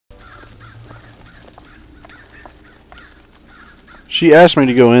She asked me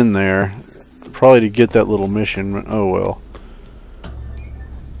to go in there, probably to get that little mission. But oh well.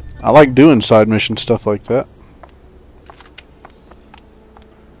 I like doing side mission stuff like that.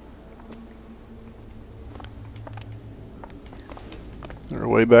 Is there a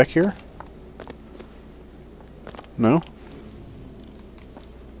way back here? No?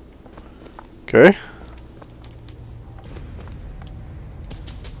 Okay.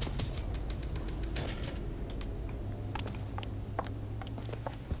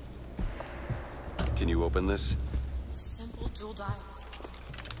 Can you open this? It's a simple dual dial.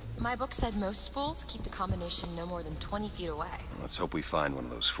 My book said most fools keep the combination no more than 20 feet away. Let's hope we find one of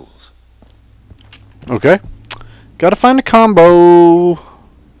those fools. Okay. Gotta find a combo.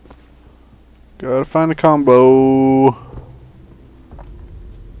 Gotta find a combo.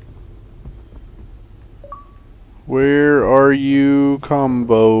 Where are you,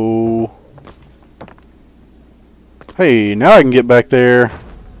 combo? Hey, now I can get back there.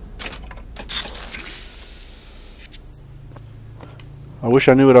 I wish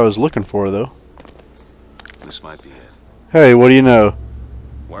I knew what I was looking for, though. This might be it. Hey, what do you know?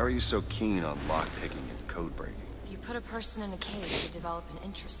 Why are you so keen on lock-picking and code-breaking? If you put a person in a cage, they develop an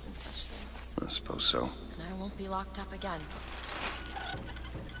interest in such things. I suppose so. And I won't be locked up again.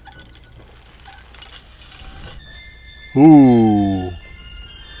 Ooh.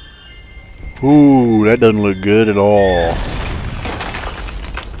 Ooh, that doesn't look good at all.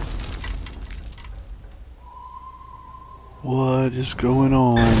 What is going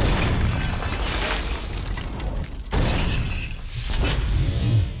on?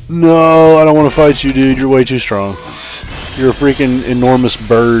 No, I don't want to fight you, dude. You're way too strong. You're a freaking enormous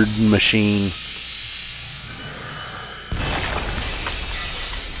bird machine.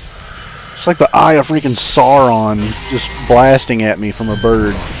 It's like the eye of freaking Sauron just blasting at me from a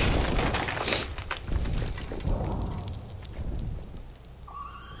bird.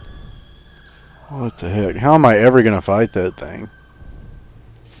 What the heck? How am I ever going to fight that thing?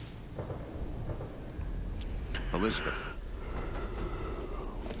 Elizabeth.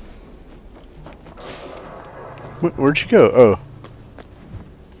 Where'd she go? Oh.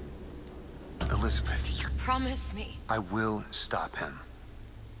 Elizabeth, you... Promise me. I will stop him.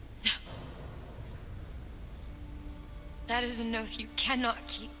 That is an oath you cannot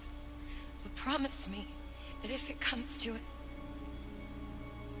keep. But promise me that if it comes to it,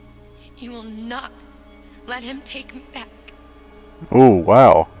 you will not let him take me back. Oh,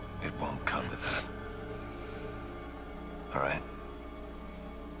 wow. It won't come to that. Alright?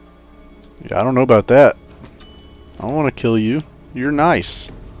 Yeah, I don't know about that. I don't want to kill you. You're nice.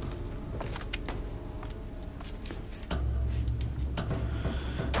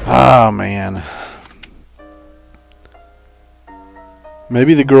 Ah, man.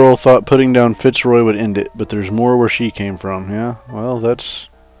 Maybe the girl thought putting down Fitzroy would end it, but there's more where she came from. Yeah, well, that's...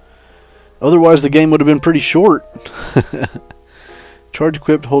 Otherwise, the game would have been pretty short. Charge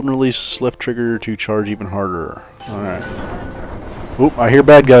equipped, hold and release left trigger to charge even harder. Alright. Oop, I hear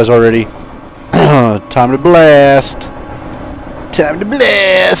bad guys already. Time to blast. Time to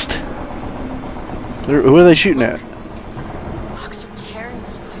blast. Who are they shooting at? Rocks are tearing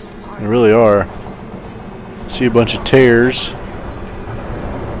this place apart. They really are. See a bunch of tears.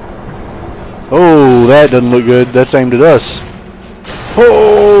 Oh, that doesn't look good. That's aimed at us.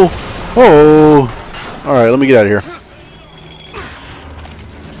 Oh! Oh! Alright, let me get out of here.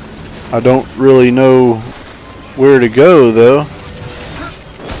 I don't really know where to go, though.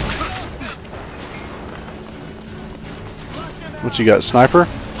 What's he got? Sniper?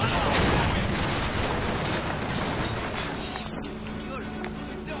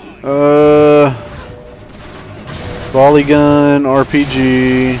 Volley gun,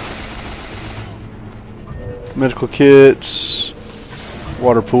 RPG, medical kits,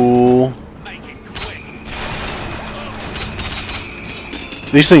 water pool.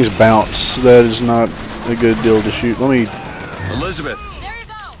 These things bounce. That is not a good deal to shoot. Let me... Elizabeth! There you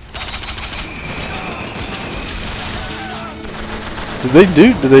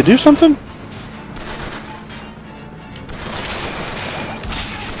go! Did they do something?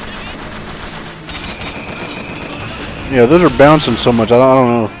 Yeah, those are bouncing so much. I don't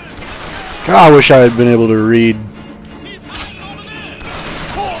know. God, I wish I had been able to read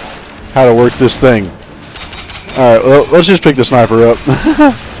how to work this thing. Alright, well, let's just pick the sniper up.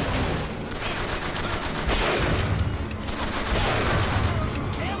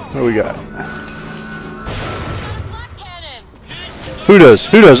 What do we got? Who does?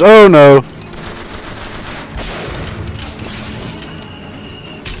 Who does? Oh no!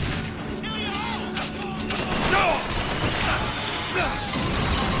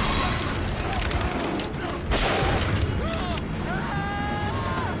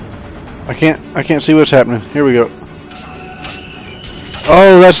 I can't see what's happening. Here we go.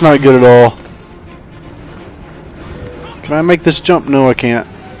 Oh, that's not good at all. Can I make this jump? No, I can't.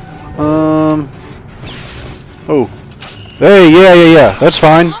 Oh. Hey, yeah. That's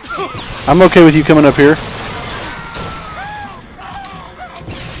fine. I'm okay with you coming up here.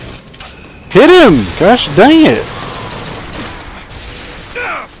 Hit him! Gosh dang it.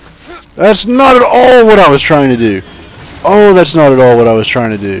 That's not at all what I was trying to do. Oh, that's not at all what I was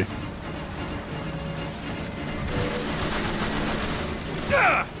trying to do.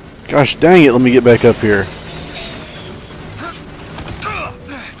 Gosh dang it, let me get back up here.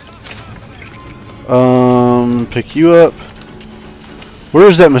 Pick you up. Where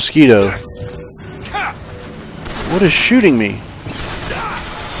is that mosquito? What is shooting me?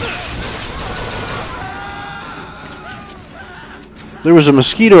 There was a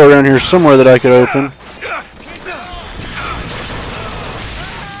mosquito around here somewhere that I could open.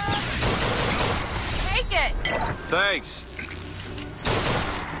 Take it. Thanks.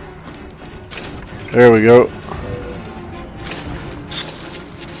 There we go.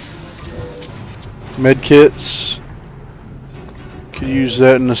 Med kits. Could use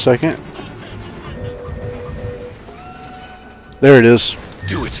that in a second. There it is.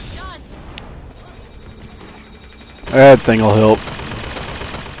 Do it. That thing will help.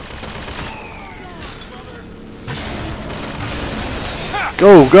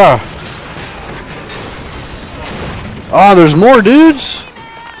 Go, God. Ah, there's more dudes?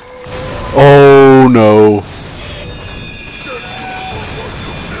 Oh, no.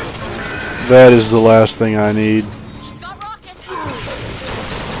 That is the last thing I need.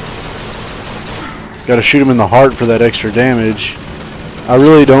 Gotta shoot him in the heart for that extra damage. I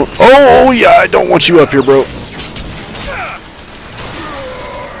really don't... Oh, yeah, I don't want you up here, bro.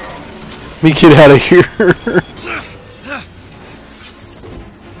 Let me get out of here.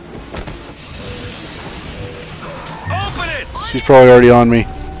 She's probably already on me.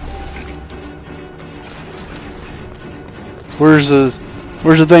 Where's the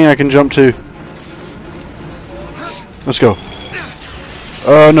thing I can jump to? Let's go.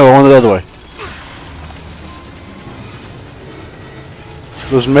 No, I want it the other way.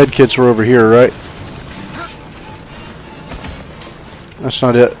 Those med kits were over here, right? That's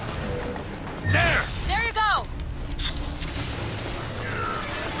not it. There you go.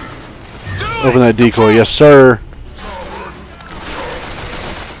 Open that decoy, yes sir.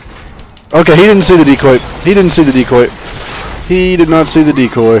 Okay, he didn't see the decoy. He didn't see the decoy. He did not see the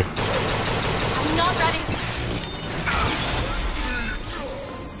decoy. I'm not ready.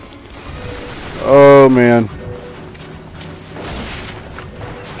 Oh man.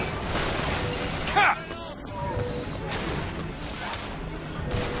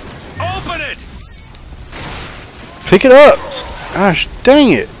 Open it. Pick it up. Gosh,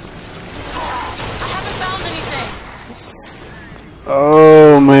 dang it. I haven't found anything.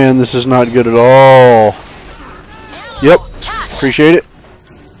 Oh man, this is not good at all. Yep. Appreciate it.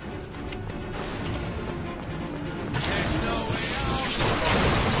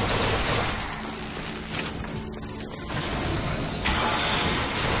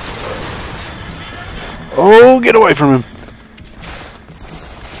 Oh, get away from him.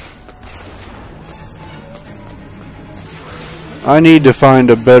 I need to find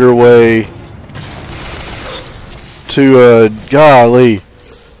a better way to, golly.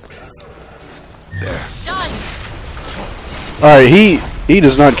 There. Done. Alright, he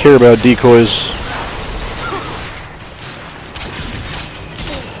does not care about decoys.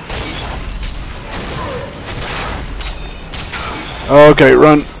 Okay,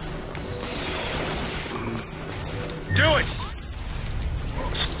 run. Do it.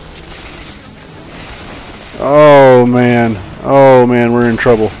 Oh man. Oh man, we're in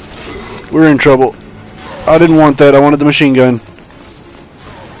trouble. We're in trouble. I didn't want that. I wanted the machine gun.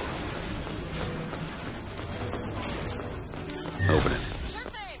 Open it.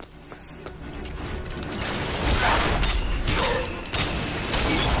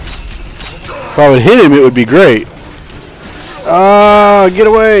 If I would hit him, it would be great. Ah, get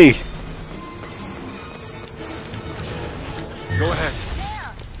away. Go ahead.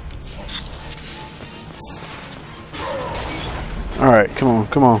 Alright, come on,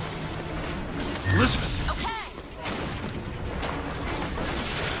 come on. Elizabeth.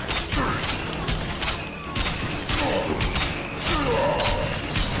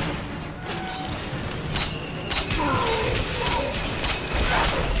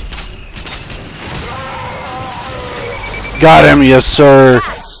 Got him, yes sir.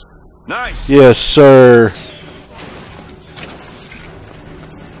 Nice. Yes sir.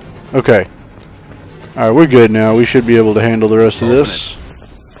 Okay. Alright, we're good now. We should be able to handle the rest of this.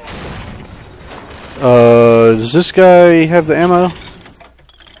 Does this guy have the ammo?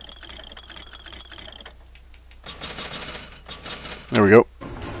 There we go.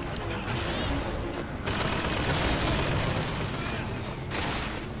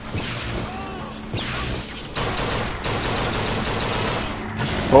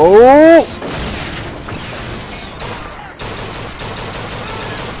 Oh!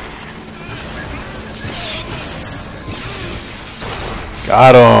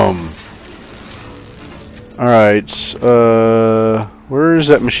 Got him. Alright, where's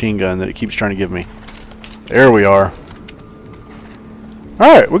that machine gun that it keeps trying to give me? There we are.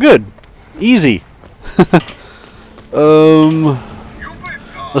 Alright, we're good. Easy.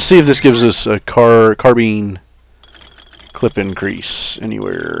 Let's see if this gives us a carbine clip increase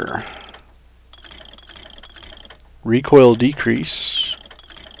anywhere. Recoil decrease.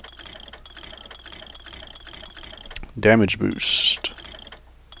 Damage boost.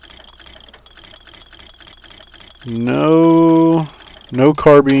 No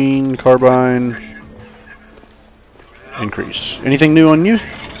carbine increase. Anything new on you?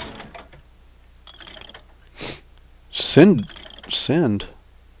 Send.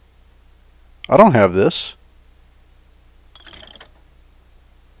 I don't have this.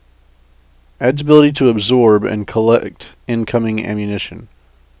 Adds ability to absorb and collect incoming ammunition.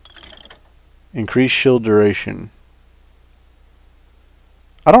 Increase shield duration.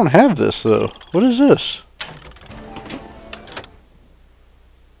 I don't have this though. What is this?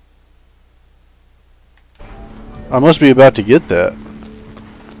 I must be about to get that.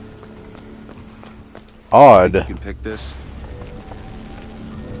 Odd. You can pick this.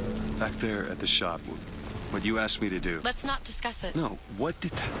 Back there at the shop. What you asked me to do. Let's not discuss it. No, what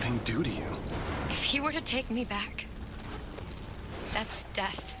did that thing do to you? If he were to take me back, that's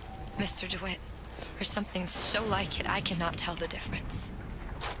death, Mr. DeWitt. Or something so like it, I cannot tell the difference.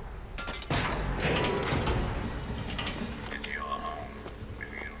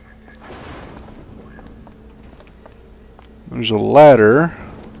 There's a ladder.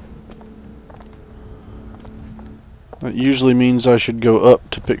 That usually means I should go up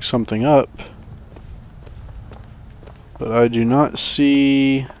to pick something up. But I do not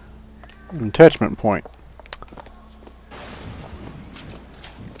see an attachment point.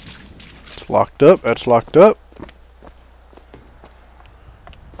 It's locked up. That's locked up.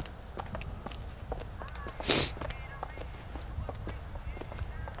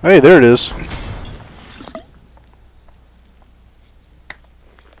 Hey, there it is.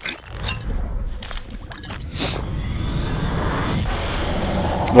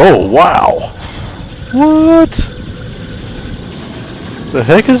 Oh, wow. What? The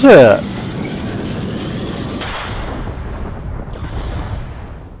heck is that?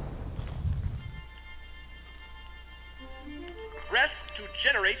 Press to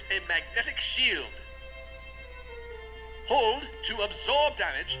generate a magnetic shield. Hold to absorb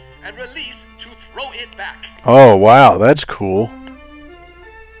damage and release to throw it back. Oh, wow, that's cool.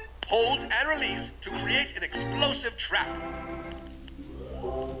 Hold and release to create an explosive trap.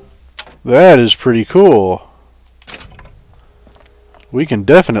 That is pretty cool. We can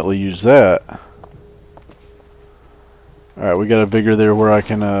definitely use that. Alright, we got a vigor there where I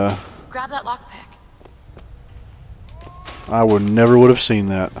can, Grab that lockpick. I never would have seen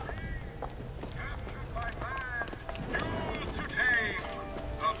that.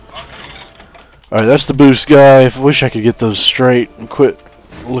 Alright, that's the boost guy. I wish I could get those straight and quit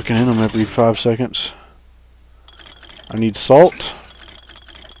looking in them every 5 seconds. I need salt.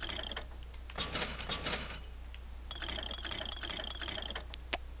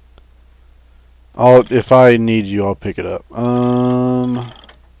 If I need you, I'll pick it up.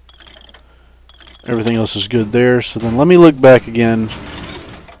 Everything else is good there. So then let me look back again.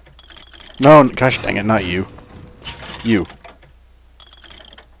 No, gosh dang it, not you. You.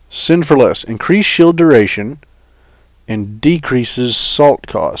 Send for less. Increase shield duration and decreases salt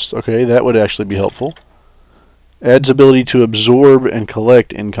cost. Okay, that would actually be helpful. Adds ability to absorb and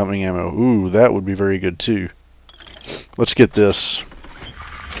collect incoming ammo. Ooh, that would be very good too. Let's get this.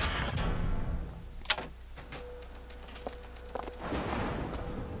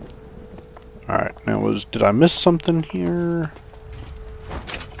 Alright, now did I miss something here?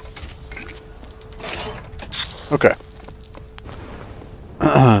 Okay.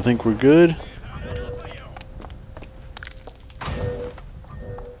 I think we're good.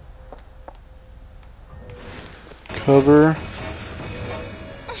 Cover.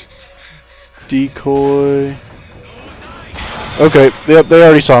 Decoy. Okay, yep, they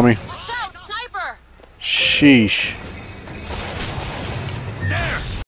already saw me. Watch out, sniper! Sheesh.